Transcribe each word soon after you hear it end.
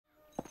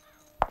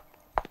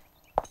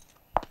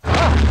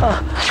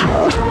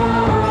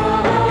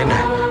என்ன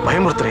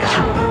பயமுறுத்துறியா?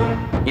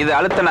 இது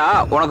அழுத்தனா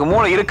உனக்கு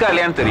மூளை இருக்கா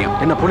இல்லையான்னு தெரியும்.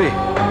 என்ன புலி,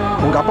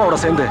 உங்க அப்பாவோட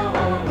சேர்ந்து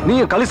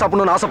நீயும் களி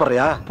சாப்பிடணும்னு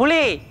ஆசைப்படுறியா?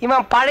 புலி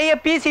இவன் பழைய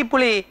பிசி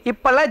புலி.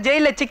 இப்பெல்லாம்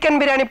ஜெயில சிக்கன்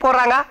பிரியாணி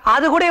போடுறாங்க,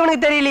 அது கூட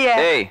இவனுக்கு தெரியலையே.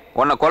 ஏய்,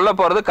 உன்னை கொல்ல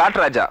போறது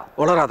காட்டுராஜா.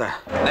 உளராத.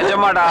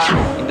 நிஜமாடா,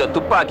 இந்த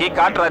துப்பாக்கி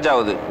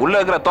காட்டுராஜாவுது. உள்ள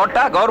இருக்கிற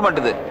தோட்டா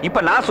கவர்மெண்ட்.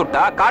 இப்ப நான்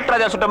சுட்டா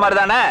காட்டுராஜா சுட்ட மாதிரி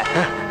தானே?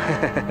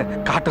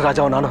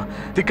 காட்டுராஜாவும் நானும்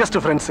திக்கஸ்ட்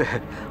ஃப்ரெண்ட்ஸ்.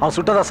 அவன்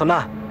சுட்டதா சொன்னா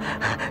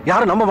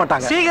யாரும் நம்ப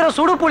மாட்டாங்க. சீக்கிரம்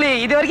சுடு புலி.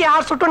 இது வரைக்கும்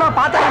யார் சுட்டு நான்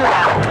பார்த்தேன்.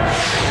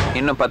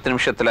 இன்னும் 10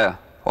 நிமிஷத்துல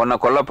உன்னை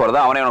கொல்ல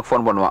போறதா அவனே உனக்கு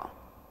ஃபோன் பண்ணுவான்.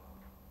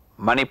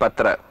 மணி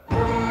 10:30.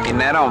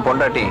 இந்நேரம் அவன்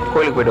பொண்டாட்டி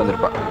கோயிலுக்கு போயிட்டு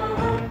வந்திருப்பா.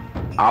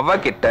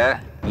 அவகிட்ட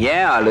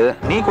ஏன் ஆளு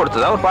நீ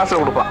கொடுத்ததா ஒரு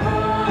பார்சல் கொடுப்பான்.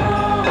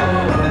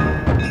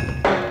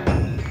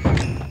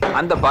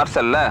 அந்த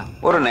பார்சல்ல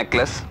ஒரு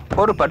நெக்லஸ்,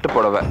 ஒரு பட்டு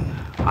புடவை,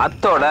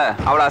 அத்தோட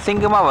அவளை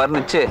அசிங்கமா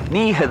வர்ணிச்சு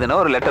நீ எதுன்னு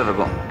ஒரு லெட்டர்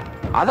இருக்கும்.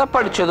 அதை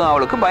படிச்சதும்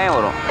அவளுக்கு பயம்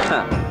வரும்.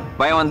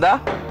 பயம் வந்தா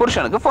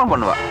புருஷனுக்கு ஃபோன்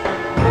பண்ணுவா.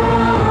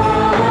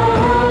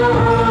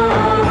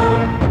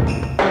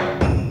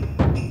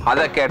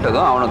 அதை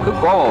கேட்டதும் அவனுக்கு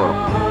கோபம்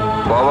வரும்.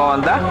 கோபம்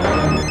வந்தா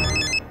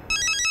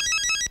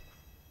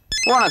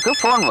உனக்கு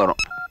போன்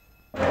வரும்.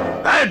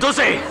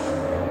 தோசை,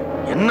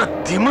 என்ன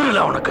திமிரல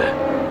உனக்கு?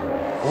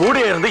 கூட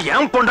இருந்து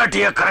ஏன்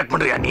பொண்டாட்டிய கரெக்ட்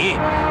பண்றியா நீ?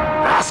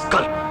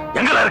 ராஸ்கல்,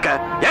 எங்கல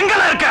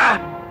இருக்க?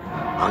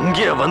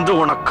 அங்கே வந்து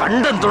உன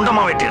கண்டன்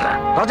துண்டமா வெட்டிடுறேன்.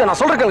 ராஜா, நான்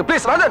சொல்றேன்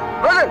ப்ளீஸ். ராஜன்,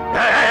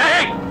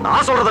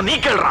 நான் சொல்றத நீ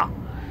கேளுடா.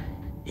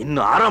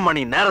 இன்னும் 1/2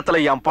 மணி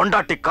நேரத்துல என்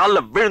பொண்டாட்டி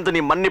கால்ல விழுந்து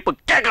நீ மன்னிப்பு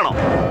கேட்கணும்.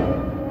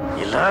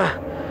 இல்ல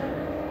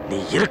நீ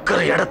இருக்கிற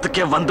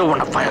இடத்துக்கே வந்து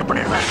உன்னை ஃபயர்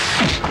பண்ணிடுவேன்.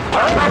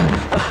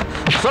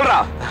 சொல்றா,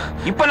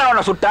 இப்ப நான்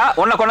உன்னை சுட்டா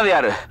உன்னை கொன்னது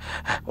யாரு?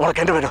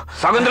 உனக்கு என்ன வேணும்?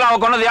 சகுந்தலாவை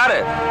கொன்னது யாரு?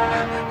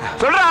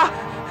 சொல்றா.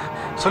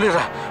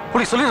 சொல்லிடுறேன்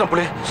புலி, சொல்லிடுறேன்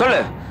புலி. சொல்லு.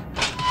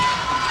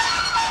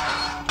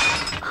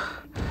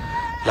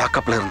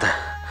 லாக்கப்ல இருந்த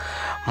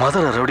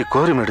மதுரை ரவுடி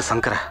கோரிமேடு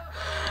சங்கர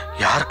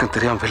யாருக்கும்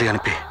தெரியாம வெளியே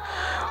அனுப்பி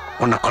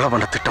உன்னை கொலை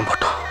பண்ண திட்டம்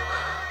போட்டோம்.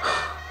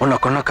 உன்னை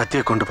கொன்ன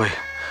கத்தியை கொண்டு போய்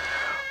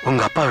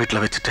உங்க அப்பா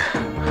வீட்டில் வச்சுட்டு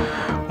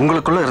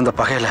உங்களுக்குள்ள இருந்த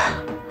பகையில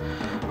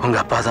உங்க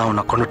அப்பா தான்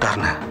உன்னை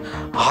கொண்டுட்டாருன்னு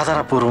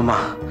ஆதாரபூர்வமா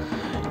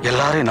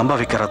எல்லாரையும் நம்ப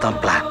வைக்கிறதான்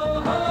பிளான்.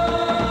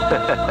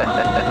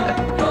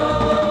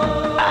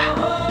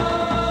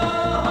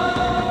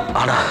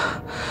 ஆனா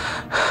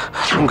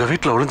உங்க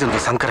வீட்டில்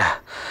ஒளிஞ்சிருந்த சங்கர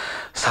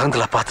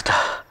சகுந்தலா பார்த்துட்டா.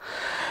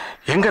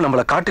 எங்க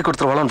நம்மளை காட்டி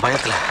கொடுத்துருவாளோன்னு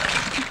பயத்துல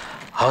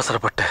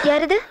அவசரப்பட்டு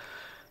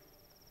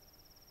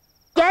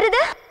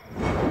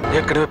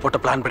ஏற்கனவே போட்ட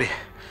பிளான் படி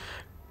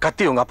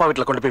கத்தி உங்க அப்பா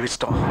வீட்டில் கொண்டு போய்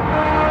வச்சிட்டோம்.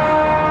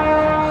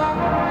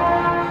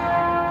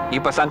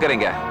 இப்ப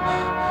சங்கரிங்க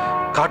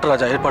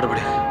காட்டுராஜா ஏற்பாடு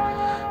படி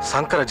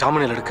சங்கர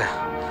ஜாமீனில் எடுக்க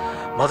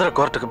மதுரை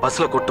கோர்ட்டுக்கு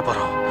பஸ்ல கூட்டு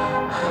போறோம்.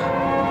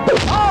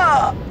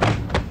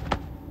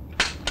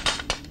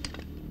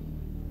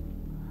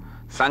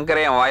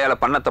 சங்கரை என் வாயால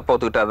பண்ண தப்ப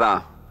ஒத்துக்கிட்டாதான்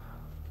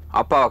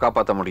அப்பாவை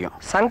காப்பாற்ற முடியும்.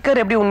 சங்கர்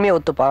எப்படி உண்மையை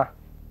ஒத்துப்பா?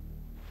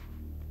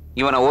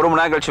 இவனை 1 மணி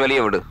நேரம் கழிச்சு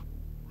வெளியே விடு,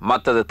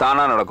 மத்தது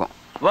தானா நடக்கும்.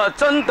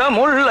 வசந்த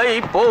முல்லை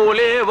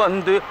போலே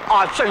வந்து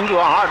அசைந்து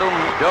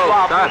ஆடும்.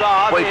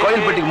 போய்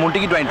கோயில்பட்டிக்கு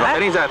முட்டிக்கிட்டு வாங்கிட்டு.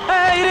 சரிங்க சார்.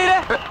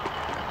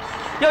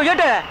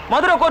 ஏட்ட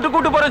மதுரை கோர்ட்டு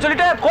கூட்டு போறேன்னு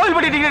சொல்லிட்டு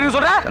கோயில்பட்டி டிக்கெட்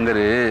சொல்ற?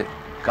 சங்கரு,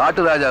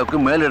 காட்டுராஜாவுக்கு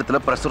மேல் இடத்துல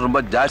பிரஷர்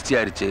ரொம்ப ஜாஸ்தி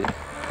ஆயிடுச்சு.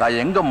 நான்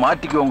எங்க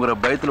மாட்டிக்குவோங்கிற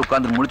பயத்துல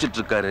உட்கார்ந்து முடிச்சிட்டு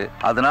இருக்காரு.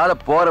 அதனால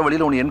போற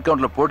வழியில உன்னை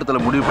என்கவுண்டர்ல போட்டு தள்ள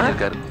முடிவு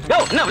பண்ணிருக்காரு.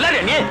 என்ன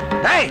விளையாடுற நீ?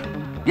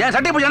 ஏன்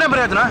சட்டை பூஜை என்ன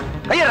பிரயோஜனம்?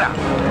 கையறா.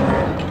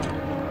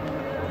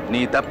 நீ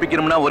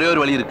தப்பிக்கணும்னா ஒரே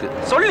ஒரு வழி இருக்கு.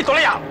 சொல்லி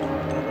தொலையா.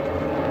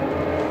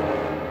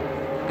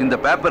 இந்த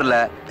பேப்பர்ல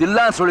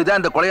தில்லான் சொல்லிதான்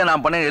இந்த கொலையை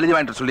நான் பண்ண எழுதி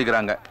வாங்கிட்டு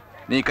சொல்லிக்கிறாங்க.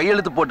 நீ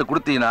கையெழுத்து போட்டு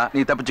கொடுத்தீங்கன்னா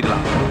நீ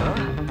தப்பிச்சுக்கலாம்.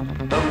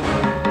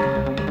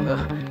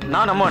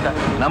 நான் நம்ப மாட்டேன்.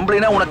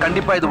 நம்பலினா உனக்கு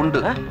கண்டிப்பா இது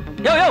உண்டு.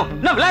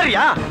 என்ன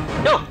விளையாடுறியா?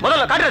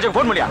 முதல்ல காட்டுராஜுக்கு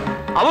போன் பண்ணியா?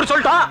 அவர்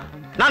சொல்லிட்டா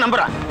நான்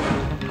நம்புறேன்.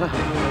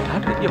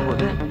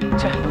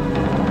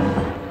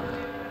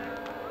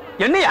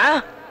 என்னையா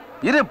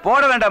இது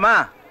போட வேண்டாமா?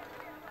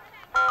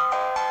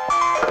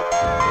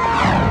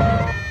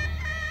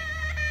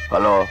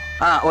 ஹலோ.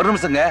 ஒரு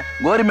நிமிஷங்க,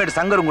 கோரிமேடு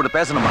சங்கர் உங்ககிட்ட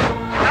பேசணுமா?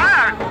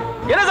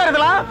 என்ன சார்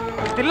இதெல்லாம்?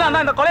 தில்லான்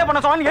தான் இந்த கொலை பண்ண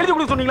சொன்னு எழுதி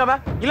கொடுக்க சொன்னீங்களா?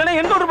 இல்லன்னா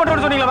என்கவுண்டர்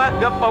பண்ண சொன்னீங்களா?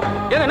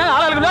 என்ன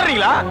ஆளாளுக்கு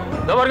விளையாடுறீங்களா?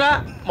 இதோ பாருங்க,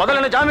 முதல்ல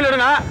என்ன ஜாமீன்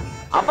எடுங்க,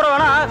 அப்புறம்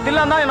வேணா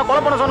தில்லான் தான் என்ன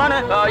கொலை பண்ண சொன்னான்னு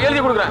எழுதி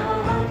கொடுக்குறேன்.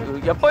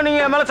 எப்ப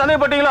நீங்க மேல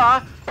சந்தேகப்பட்டீங்களோ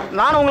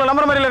நானும் உங்களை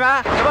நம்புற மாதிரி இல்லைங்க.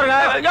 பாருங்க,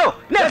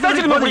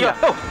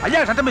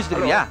 ஐயா சட்டம்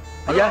பேசிட்டு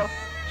ஐயா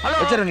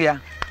வச்சிருங்கய்யா.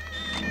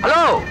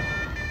 ஹலோ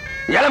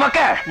ஏழை மக்க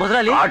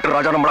முதலாளி,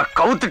 காட்டுராஜா நம்மள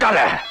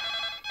கவுத்துட்டாங்க.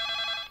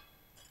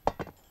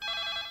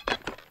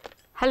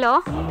 ஹலோ,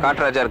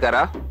 காட்டுராஜா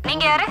இருக்காரா?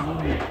 நீங்க யாரு?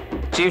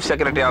 சீஃப்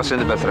செக்ரட்டரி ஆஃபீஸ்ல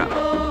இருந்து பேசுறேன்.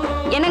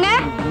 என்னங்க?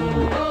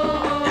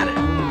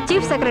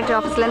 சீஃப் செக்ரட்டரி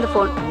ஆஃபீஸ்ல இருந்து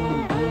போன்.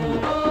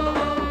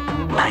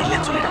 நான்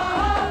இல்லன்னு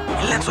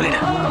சொல்லிடு.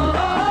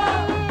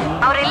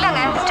 அவர்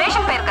இல்லங்க,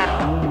 ஸ்டேஷன் போயிருக்காரு.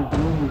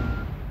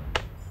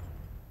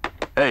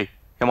 ஏய்,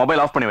 என்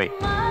மொபைல் ஆஃப் பண்ணி வை.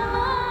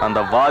 அந்த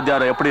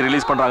வாத்தியாரை எப்படி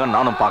ரிலீஸ் பண்றாங்கன்னு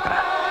நானும்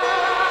பாக்குறேன்.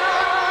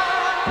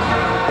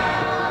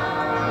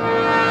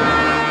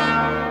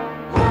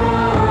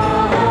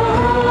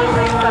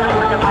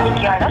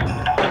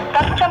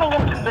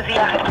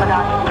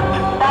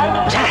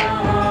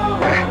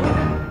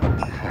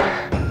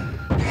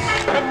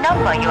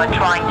 you are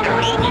trying to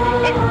reach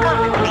is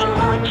currently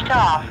switched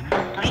off.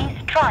 Please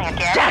try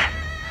again.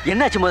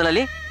 என்னாச்சு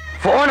முதலாளி?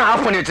 போன்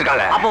ஆஃப் பண்ணி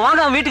வச்சிருக்காங்க. அப்ப வாங்க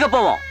அவன் வீட்டுக்கு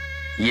போவோம்.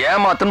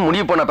 ஏமாத்துன்னு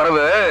முடிவு பண்ண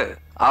பிறகு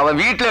அவன்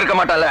வீட்டுல இருக்க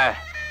மாட்டால.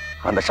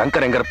 அந்த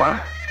சங்கர் எங்க இருப்பான்?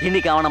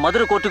 இன்னைக்கு அவனை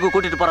மதுரை கோர்ட்டுக்கு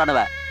கூட்டிட்டு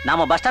போறானவ.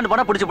 நாம பஸ் ஸ்டாண்ட்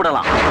போனா புடிச்சு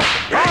போடலாம்.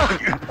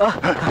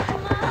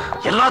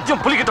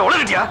 எல்லாத்தையும் புலிகிட்ட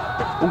உலகிட்டியா?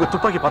 உங்க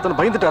துப்பாக்கி பார்த்தா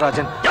பயந்துட்டா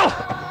ராஜன். யோ,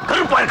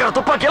 கருப்பா இருக்கிற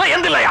துப்பாக்கி எல்லாம்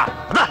எந்த இல்லையா?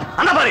 அதான்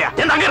அந்த பாரியா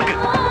எந்த அங்க இருக்கு.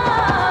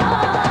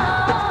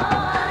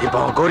 இப்போ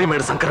அவன்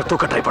கோரிமேடு சங்கரை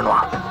தூக்க ட்ரை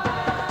பண்ணுவான்.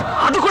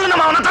 அதுக்குள்ள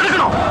நம்ம அவனை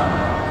தடுக்கணும்.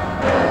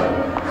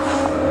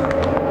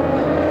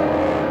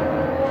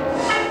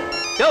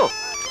 யோ,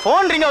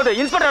 போன் ரிங் ஆகுது.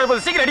 இன்ஸ்பெக்டர்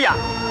வருது, சீக்கிரம் ரெடியா?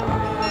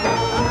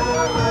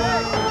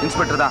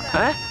 இன்ஸ்பெக்டர் தான்.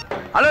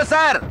 Hello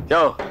sir.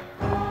 யோ,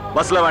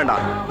 பஸ்ல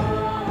வேண்டாம்,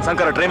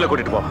 சங்கரை ட்ரெயின்ல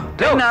கூட்டிட்டு போ.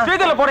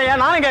 ஸ்பீக்கர்ல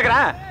போறேன், நானும்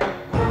கேக்குறேன்.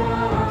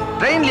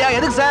 ட்ரெயின்லயா?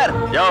 எதுக்கு சார்?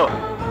 யோ,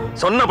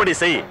 சொன்னபடி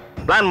செய்.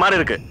 பிளான் மாறி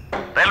இருக்கு.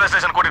 ரயில்வே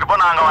ஸ்டேஷன் கூட்டிட்டு போ,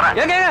 நான் அங்க வரேன்.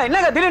 ஏங்க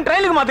என்னங்க திடீர்னு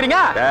ட்ரெயினுக்கு மாத்துறீங்க?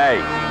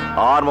 டேய்,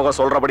 ஆறுமுகம்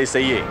சொல்றபடி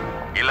செய்,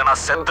 இல்ல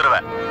நான்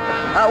செத்துருவேன்.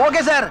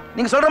 ஓகே சார்,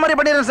 நீங்க சொல்ற மாதிரி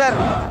பண்ணிடுறேன் சார்.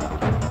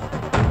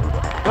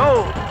 யோ,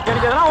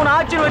 எனக்கு எதனா ஒன்று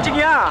ஆச்சுன்னு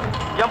வச்சுக்கிய,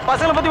 என்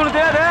பசங்களை பத்தி உனக்கு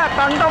தெரியாது.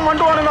 கண்டம்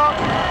மண்டுவானுங்க.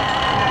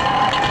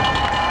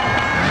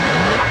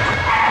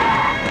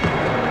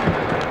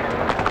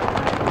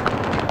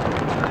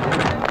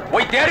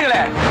 போய்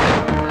தேடுங்களே.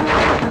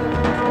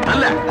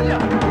 நல்ல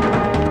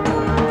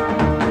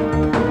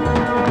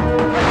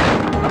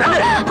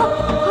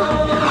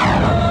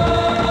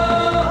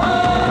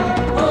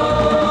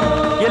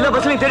எல்லா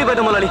பஸ்லையும் தேடி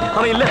பார்த்தேன் முதலாளி,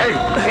 அவன் இல்ல.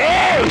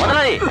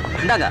 முதலாளி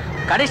இந்தாங்க,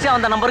 கடைசியா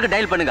வந்த நம்பருக்கு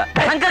டயல் பண்ணுங்க.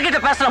 சங்கர் கிட்ட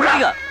பேசலாம்.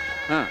 புரியுங்க.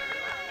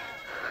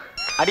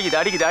 அடிக்குது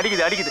அடிக்குது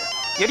அடிக்குது அடிக்குது.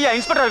 எடியா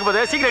இன்ஸ்பெக்டர் இருக்கு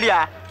போது, சீக்கிரம் எடியா.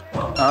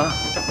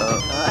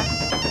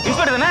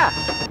 இன்ஸ்பெக்டர் தானே?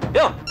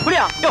 யோ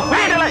புரியா? யோ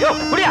புரியா? யோ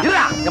புரியா?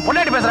 இல்ல, என்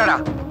பொண்டாட்டி பேசுறாடா.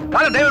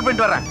 காலை டைவர்ட்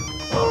பண்ணிட்டு வரேன்.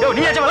 யோ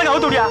நீ ஆச்சு வலங்க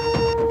அவுத்து விடியா.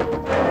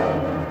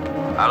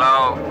 ஹலோ,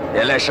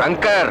 எல்ல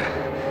சங்கர்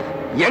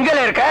எங்கல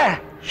இருக்க?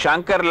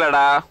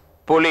 சங்கர்லடா,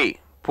 புலி,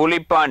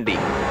 புலிப்பாண்டி.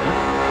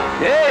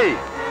 ஏய்,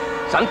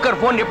 சங்கர்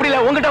போன் எப்படில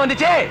உங்ககிட்ட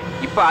வந்துச்சு?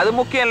 இப்ப அது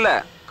முக்கியம் இல்ல,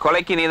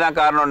 கொலைக்கு நீதான்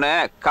காரணம்னு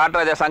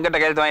காட்ராஜா சங்கர்ட்ட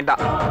கையெழுத்து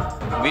வாங்கிட்டான்.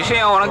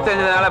 விஷயம் உனக்கு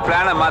தெரிஞ்சதுனால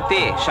பிளானை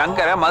மாத்தி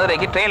சங்கரை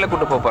மதுரைக்கு ட்ரெயின்ல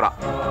கூட்டு போறான்.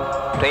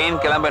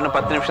 ட்ரெயின் கிளம்ப இன்னும்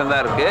 10 நிமிஷம்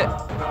தான் இருக்கு.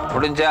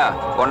 முடிஞ்சா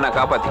உன்னை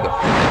காப்பாத்திக்கோ.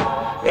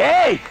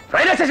 ஏய்,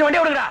 ரயில்வே ஸ்டேஷன்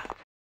வண்டியை விடுங்கடா.